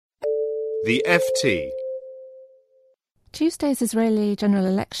The FT. Tuesday's Israeli general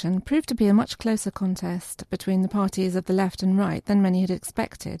election proved to be a much closer contest between the parties of the left and right than many had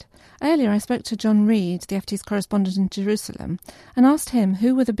expected. Earlier I spoke to John Reid, the FT's correspondent in Jerusalem, and asked him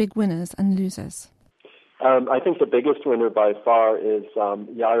who were the big winners and losers. I think the biggest winner by far is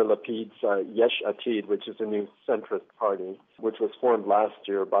Yair Lapid's Yesh Atid, which is a new centrist party, which was formed last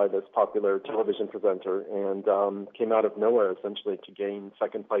year by this popular television presenter and came out of nowhere essentially to gain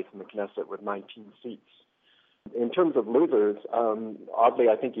second place in the Knesset with 19 seats. In terms of losers, oddly,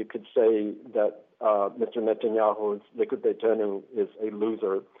 I think you could say that Mr. Netanyahu's Likud Beitenu is a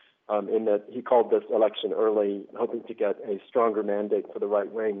loser in that he called this election early, hoping to get a stronger mandate for the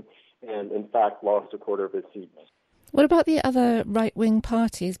right wing, and in fact lost a quarter of his seats. What about the other right-wing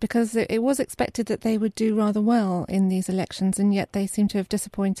parties? Because it was expected that they would do rather well in these elections, and yet they seem to have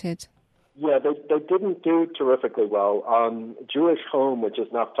disappointed. Yeah, they didn't do terrifically well. Jewish Home, which is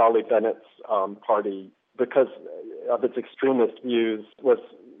Naftali Bennett's party, because of its extremist views, was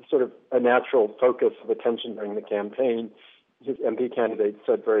sort of a natural focus of attention during the campaign. His MP candidate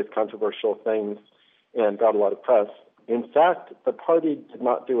said various controversial things and got a lot of press. In fact, the party did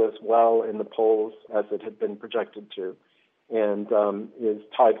not do as well in the polls as it had been projected to, and is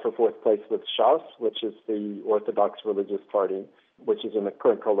tied for fourth place with Shas, which is the Orthodox religious party, which is in the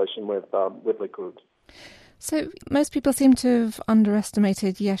current coalition with Likud. So most people seem to have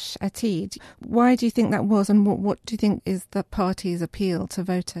underestimated Yesh Atid. Why do you think that was, and what do you think is the party's appeal to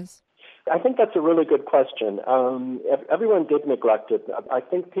voters? I think that's a really good question. Everyone did neglect it. I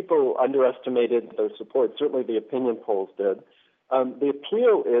think people underestimated their support. Certainly the opinion polls did. The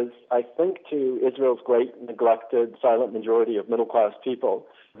appeal is, I think, to Israel's great neglected silent majority of middle-class people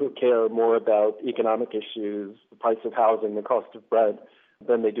who care more about economic issues, the price of housing, the cost of bread,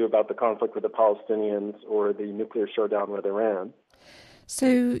 than they do about the conflict with the Palestinians or the nuclear showdown with Iran.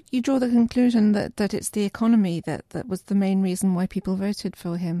 So you draw the conclusion that it's the economy that was the main reason why people voted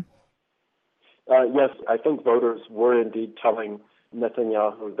for him? Yes, I think voters were indeed telling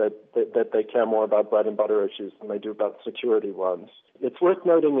Netanyahu that they care more about bread and butter issues than they do about security ones. It's worth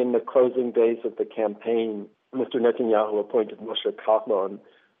noting in the closing days of the campaign, Mr. Netanyahu appointed Moshe Kahlon,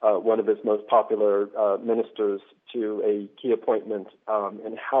 one of his most popular ministers, to a key appointment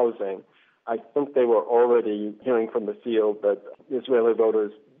in housing. I think they were already hearing from the field that Israeli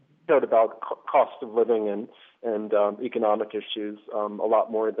voters cared about cost of living and economic issues a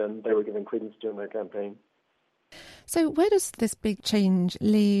lot more than they were giving credence to in their campaign. So where does this big change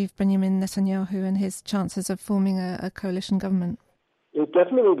leave Benjamin Netanyahu and his chances of forming a coalition government? It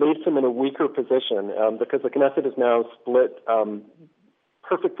definitely leaves him in a weaker position because the Knesset is now split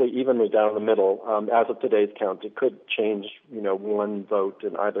perfectly evenly down the middle. As of today's count, it could change, one vote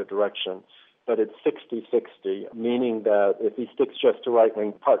in either direction. But it's 60-60, meaning that if he sticks just to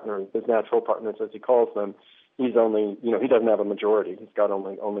right-wing partners, his natural partners, as he calls them, he's only, he doesn't have a majority. He's got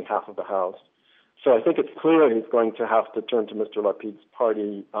only half of the House. So I think it's clear he's going to have to turn to Mr. Lapid's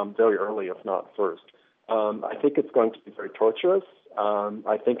party very early, if not first. I think it's going to be very torturous.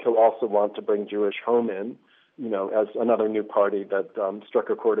 I think he'll also want to bring Jewish Home in, as another new party that struck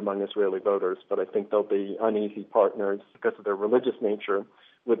a chord among Israeli voters. But I think they'll be uneasy partners because of their religious nature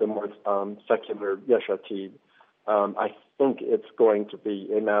with a more secular Yesh Atid. I think it's going to be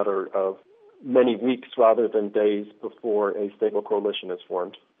a matter of many weeks rather than days before a stable coalition is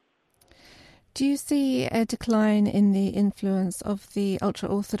formed. Do you see a decline in the influence of the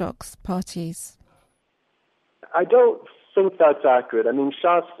ultra-Orthodox parties? I don't think that's accurate. I mean,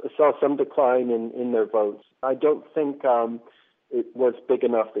 Shas saw some decline in their votes. I don't think it was big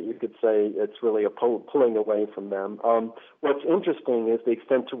enough that you could say it's really a pulling away from them. What's interesting is the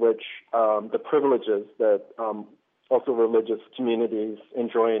extent to which the privileges that also religious communities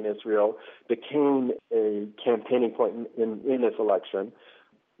enjoy in Israel became a campaigning point in this election.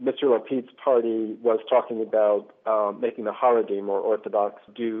 Mr. Lapid's party was talking about making the Haredim, or Orthodox,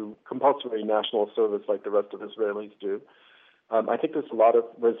 do compulsory national service like the rest of Israelis do. I think there's a lot of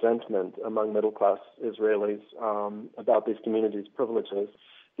resentment among middle-class Israelis about these communities' privileges.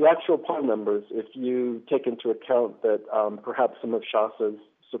 The actual poll numbers, if you take into account that perhaps some of Shas's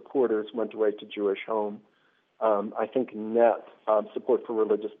supporters went away to Jewish Home, I think net support for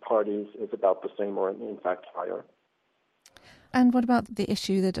religious parties is about the same or, in fact, higher. And what about the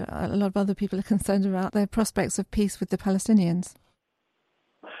issue that a lot of other people are concerned about, the prospects of peace with the Palestinians?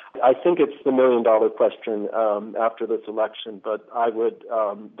 I think it's the million-dollar question after this election, but I would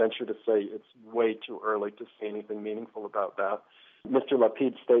venture to say it's way too early to say anything meaningful about that. Mr.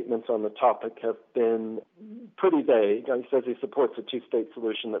 Lapid's statements on the topic have been pretty vague. He says he supports a two-state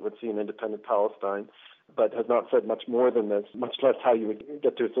solution that would see an independent Palestine. but has not said much more than this, much less how you would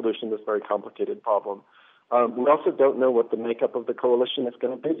get to a solution to this very complicated problem. We also don't know what the makeup of the coalition is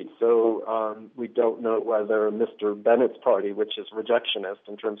going to be. So we don't know whether Mr. Bennett's party, which is rejectionist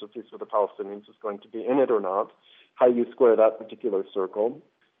in terms of peace with the Palestinians, is going to be in it or not, how you square that particular circle.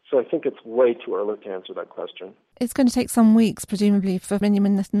 So I think it's way too early to answer that question. It's going to take some weeks, presumably, for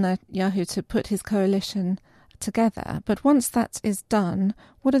Benjamin Netanyahu to put his coalition together. But once that is done,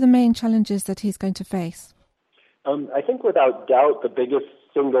 what are the main challenges that he's going to face? I think without doubt the biggest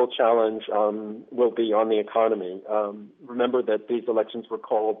single challenge will be on the economy. Remember that these elections were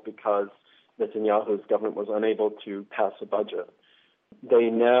called because Netanyahu's government was unable to pass a budget. They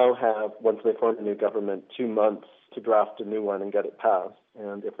now have, once they form a new government, 2 months to draft a new one and get it passed.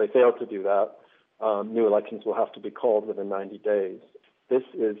 And if they fail to do that, new elections will have to be called within 90 days. This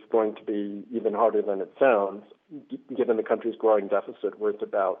is going to be even harder than it sounds, given the country's growing deficit worth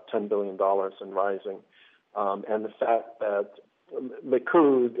about $10 billion and rising. And the fact that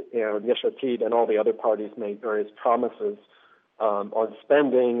Likud and Yesh Atid and all the other parties made various promises on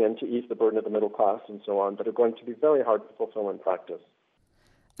spending and to ease the burden of the middle class and so on, that are going to be very hard to fulfill in practice.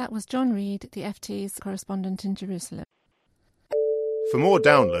 That was John Reid, the FT's correspondent in Jerusalem. For more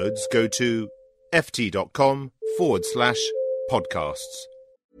downloads, go to ft.com/podcasts.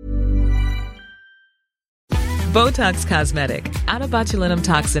 Botox Cosmetic, out of botulinum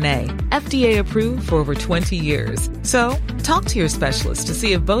toxin A, FDA approved for over 20 years. So, talk to your specialist to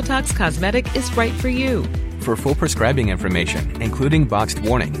see if Botox Cosmetic is right for you. For full prescribing information, including boxed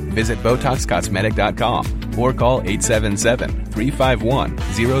warning, visit BotoxCosmetic.com or call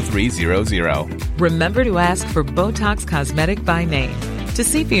 877-351-0300. Remember to ask for Botox Cosmetic by name. To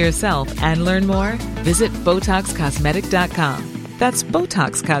see for yourself and learn more, visit BotoxCosmetic.com. That's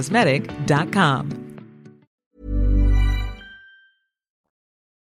BotoxCosmetic.com.